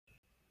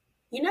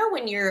You know,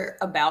 when you're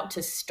about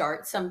to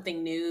start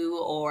something new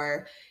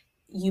or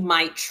you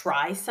might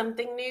try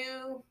something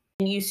new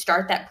and you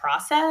start that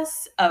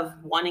process of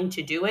wanting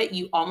to do it,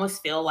 you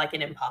almost feel like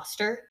an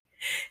imposter.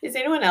 Does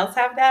anyone else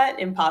have that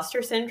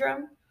imposter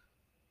syndrome?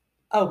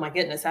 Oh my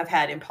goodness, I've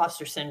had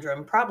imposter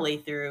syndrome probably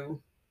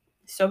through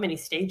so many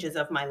stages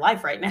of my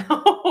life right now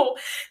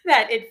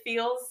that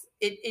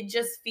it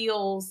just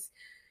feels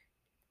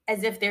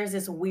as if there's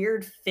this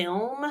weird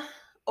film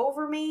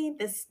over me,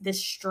 this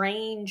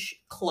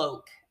strange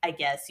cloak, I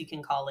guess you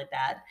can call it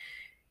that.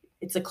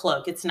 It's a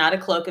cloak. It's not a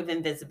cloak of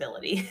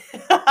invisibility.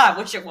 I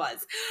wish it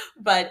was.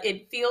 But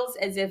it feels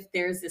as if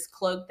there's this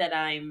cloak that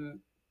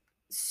I'm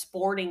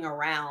sporting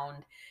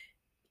around,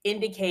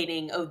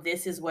 indicating, oh,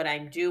 this is what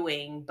I'm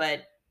doing,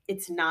 but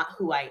it's not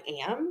who I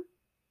am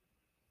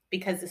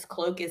because this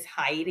cloak is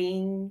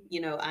hiding.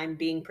 I'm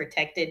being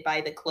protected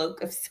by the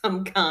cloak of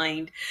some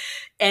kind.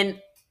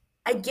 And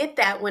I get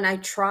that when I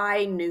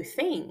try new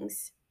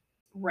things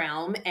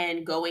realm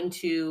and going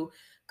to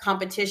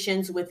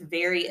competitions with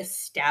very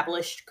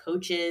established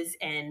coaches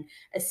and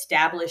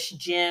established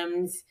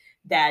gyms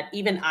that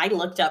even I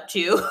looked up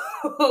to.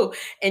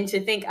 And to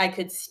think I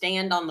could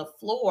stand on the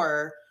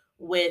floor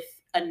with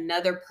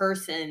another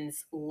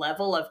person's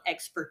level of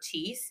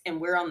expertise and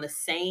we're on the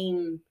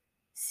same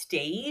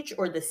stage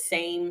or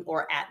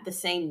at the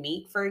same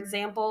meet, for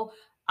example,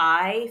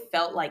 I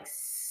felt like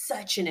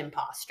such an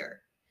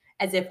imposter,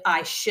 as if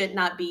I should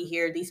not be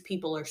here. These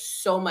people are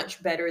so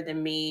much better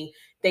than me.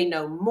 They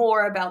know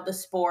more about the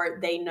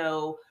sport. They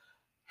know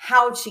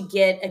how to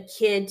get a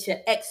kid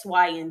to X,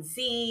 Y, and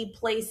Z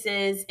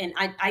places. And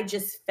I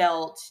just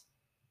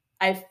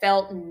I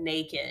felt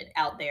naked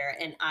out there.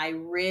 And I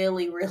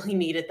really, really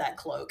needed that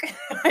cloak.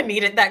 I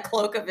needed that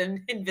cloak of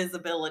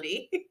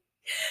invisibility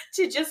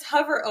to just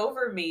hover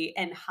over me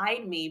and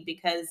hide me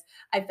because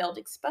I felt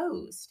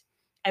exposed.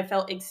 I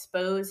felt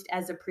exposed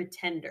as a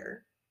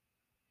pretender.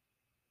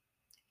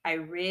 I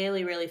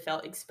really, really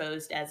felt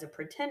exposed as a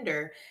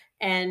pretender.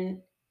 And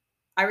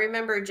I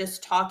remember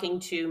just talking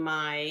to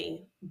my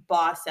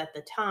boss at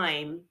the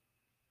time.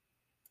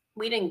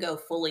 We didn't go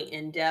fully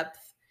in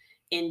depth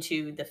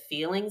into the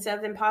feelings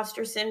of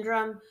imposter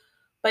syndrome,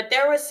 but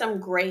there was some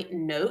great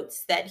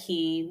notes that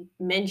he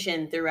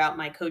mentioned throughout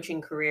my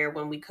coaching career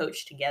when we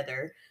coached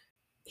together.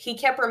 He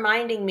kept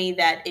reminding me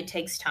that it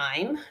takes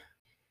time.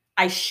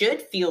 I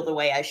should feel the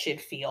way I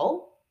should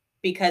feel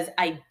because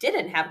I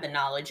didn't have the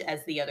knowledge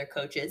as the other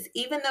coaches,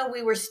 even though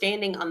we were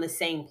standing on the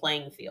same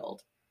playing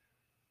field.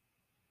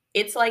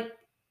 It's like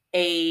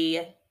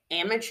a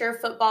amateur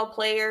football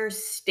player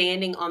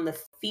standing on the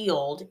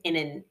field in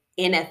an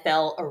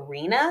NFL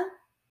arena.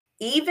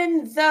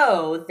 Even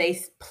though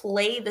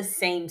play the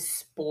same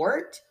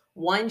sport,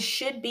 one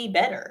should be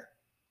better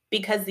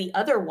because the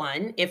other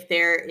one,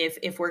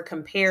 if we're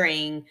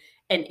comparing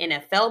an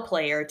NFL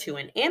player to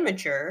an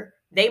amateur,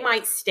 they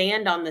might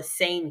stand on the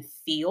same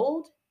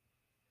field,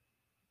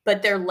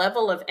 but their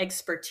level of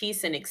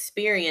expertise and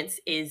experience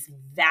is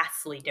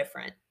vastly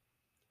different.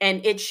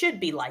 And it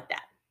should be like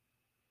that.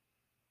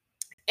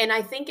 And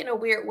I think in a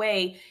weird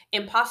way,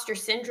 imposter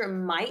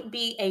syndrome might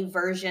be a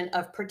version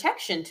of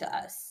protection to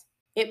us.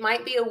 It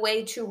might be a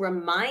way to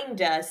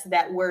remind us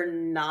that we're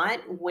not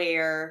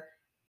where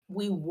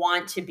we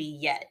want to be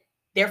yet.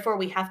 Therefore,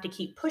 we have to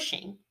keep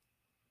pushing.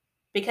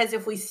 Because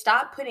if we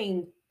stop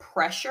putting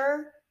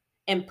pressure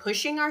and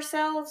pushing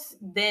ourselves,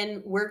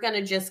 then we're going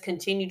to just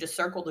continue to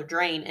circle the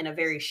drain in a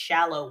very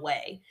shallow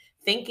way,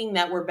 thinking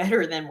that we're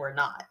better than we're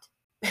not.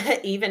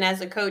 Even as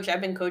a coach, I've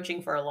been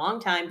coaching for a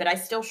long time, but I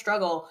still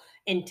struggle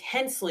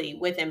intensely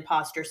with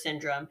imposter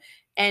syndrome.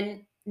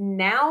 And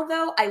now,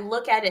 though, I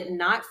look at it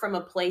not from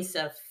a place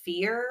of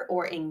fear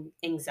or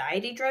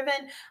anxiety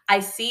driven. I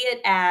see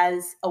it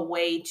as a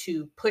way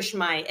to push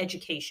my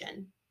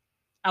education.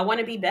 I want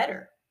to be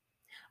better.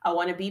 I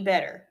want to be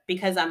better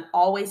because I'm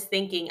always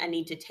thinking I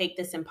need to take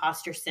this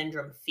imposter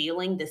syndrome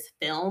feeling, this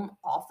film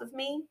off of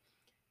me.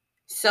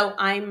 So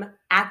I'm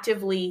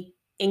actively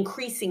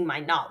increasing my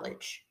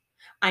knowledge.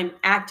 I'm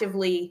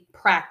actively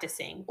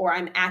practicing, or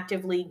I'm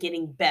actively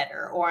getting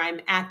better, or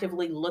I'm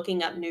actively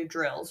looking up new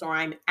drills, or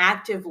I'm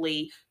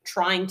actively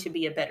trying to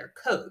be a better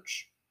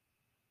coach.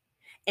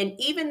 And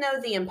even though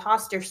the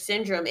imposter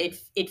syndrome,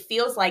 it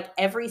feels like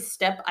every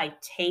step I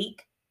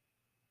take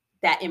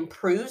that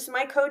improves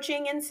my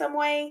coaching in some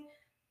way,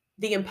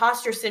 the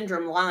imposter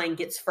syndrome line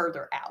gets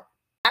further out.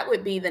 That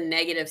would be the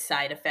negative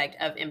side effect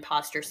of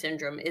imposter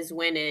syndrome, is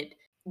when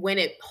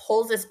it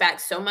holds us back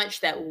so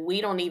much that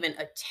we don't even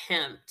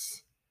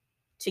attempt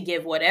to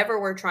give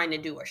whatever we're trying to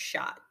do a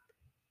shot.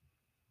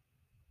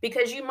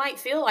 Because you might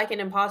feel like an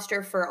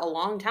imposter for a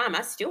long time.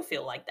 I still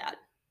feel like that.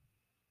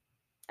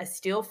 I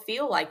still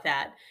feel like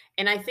that.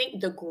 And I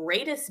think the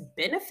greatest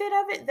benefit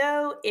of it,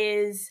 though,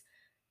 is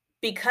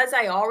because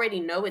I already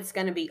know it's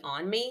going to be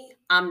on me,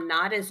 I'm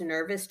not as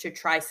nervous to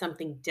try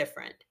something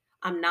different.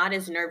 I'm not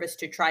as nervous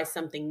to try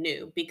something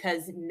new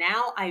because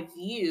now I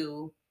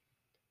view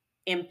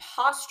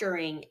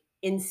imposturing,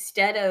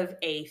 instead of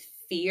a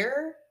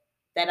fear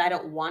that I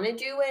don't want to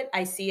do it,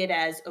 I see it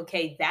as,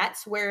 okay,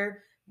 that's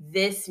where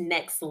this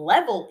next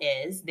level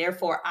is.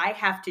 Therefore, I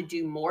have to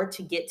do more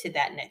to get to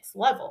that next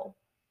level.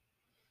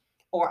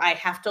 Or I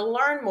have to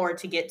learn more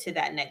to get to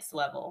that next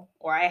level.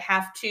 Or I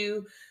have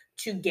to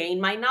gain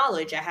my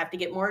knowledge. I have to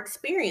get more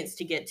experience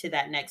to get to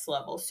that next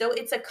level. So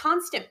it's a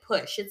constant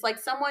push. It's like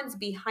someone's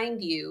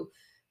behind you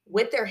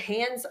with their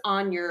hands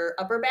on your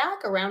upper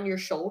back, around your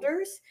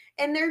shoulders,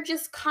 and they're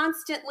just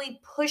constantly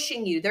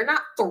pushing you. They're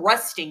not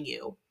thrusting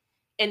you.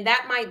 And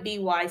that might be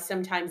why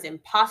sometimes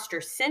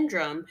imposter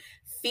syndrome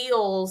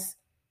feels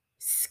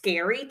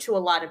scary to a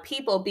lot of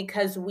people,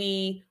 because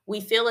we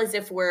feel as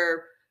if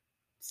we're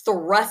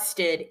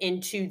thrusted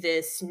into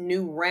this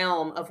new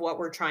realm of what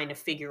we're trying to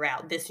figure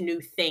out, this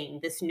new thing,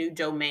 this new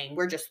domain.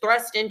 We're just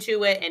thrust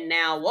into it, and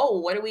now, whoa,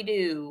 what do we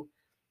do?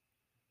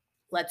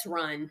 Let's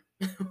run,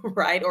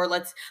 right? Or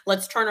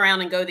let's turn around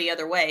and go the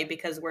other way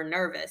because we're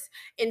nervous,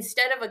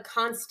 instead of a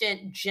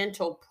constant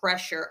gentle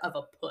pressure of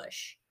a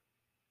push.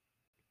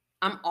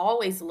 I'm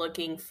always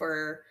looking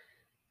for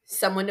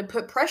someone to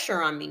put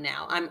pressure on me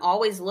now. I'm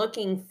always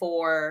looking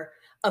for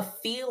a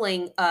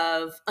feeling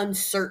of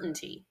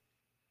uncertainty.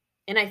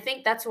 And I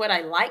think that's what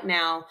I like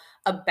now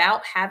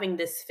about having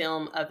this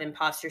film of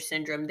imposter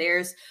syndrome.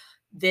 There's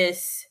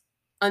this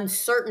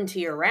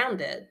uncertainty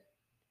around it.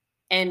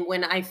 And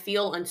when I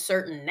feel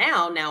uncertain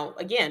now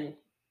again,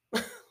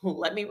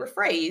 let me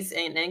rephrase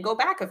and go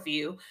back a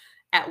few.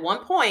 At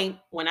one point,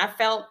 when I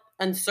felt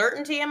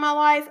uncertainty in my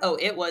life, oh,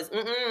 it was,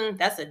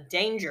 that's a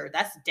danger.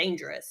 That's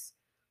dangerous.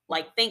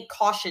 Like, think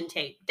caution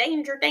tape.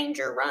 Danger,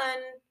 danger, run.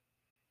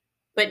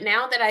 But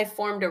now that I've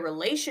formed a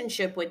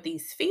relationship with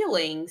these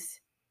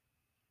feelings,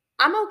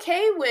 I'm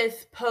okay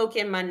with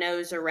poking my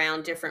nose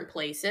around different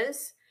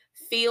places,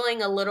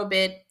 feeling a little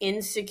bit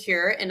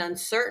insecure and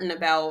uncertain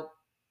about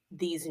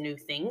these new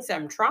things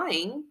I'm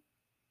trying.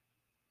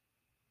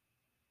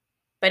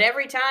 But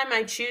every time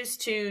I choose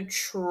to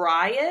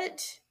try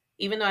it,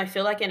 even though I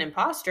feel like an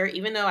imposter,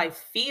 even though I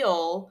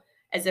feel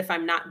as if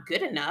I'm not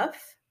good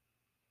enough,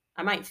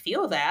 I might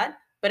feel that,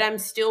 but I'm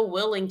still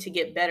willing to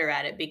get better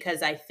at it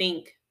because I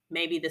think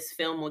maybe this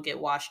film will get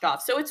washed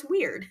off. So it's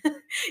weird.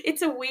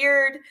 It's a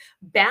weird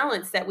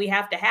balance that we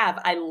have to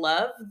have. I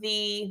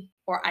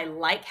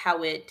like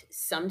how it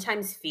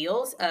sometimes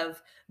feels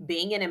of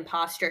being an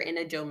imposter in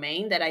a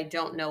domain that I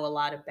don't know a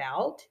lot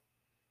about,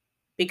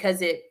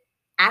 because it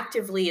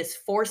actively is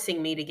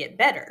forcing me to get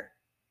better.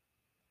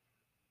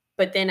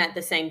 But then at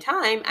the same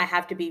time, I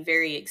have to be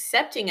very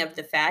accepting of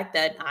the fact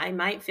that I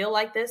might feel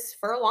like this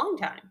for a long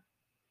time.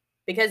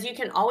 Because you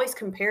can always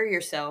compare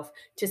yourself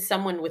to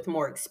someone with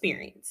more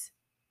experience.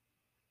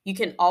 You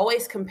can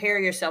always compare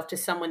yourself to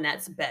someone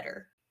that's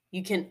better.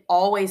 You can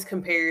always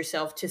compare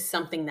yourself to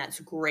something that's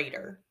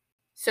greater.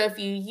 So if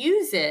you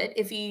use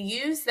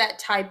that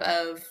type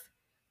of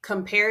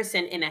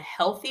comparison in a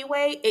healthy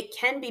way, it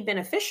can be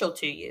beneficial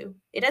to you.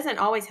 It doesn't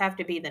always have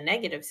to be the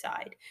negative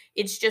side.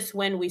 It's just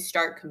when we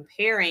start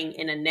comparing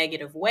in a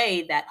negative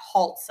way that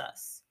halts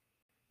us.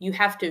 You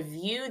have to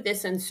view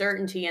this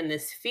uncertainty and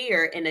this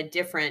fear in a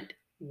different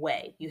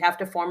way. You have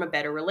to form a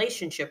better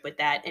relationship with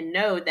that and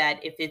know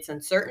that if it's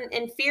uncertain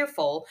and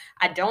fearful,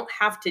 I don't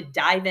have to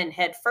dive in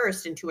head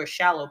first into a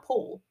shallow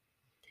pool.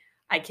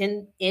 I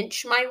can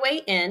inch my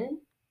way in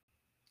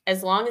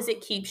as long as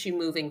it keeps you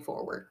moving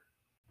forward.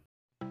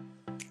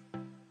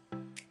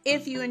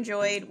 If you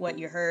enjoyed what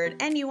you heard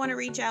and you want to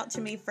reach out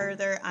to me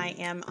further, I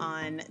am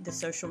on the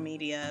social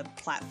media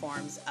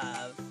platforms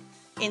of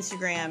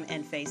Instagram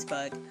and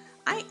Facebook.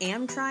 I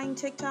am trying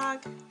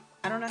TikTok.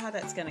 I don't know how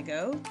that's going to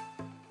go.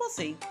 We'll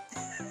see.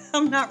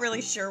 I'm not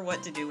really sure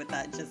what to do with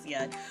that just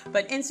yet.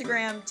 But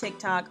Instagram,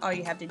 TikTok, all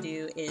you have to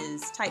do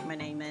is type my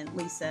name in,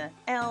 Lisa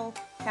L.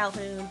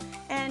 Calhoun,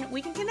 and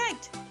we can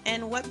connect.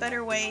 And what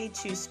better way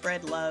to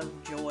spread love,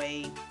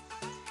 joy,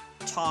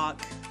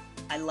 talk.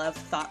 I love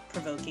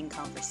thought-provoking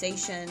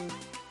conversation.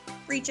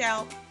 Reach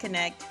out,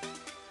 connect.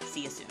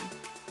 See you soon.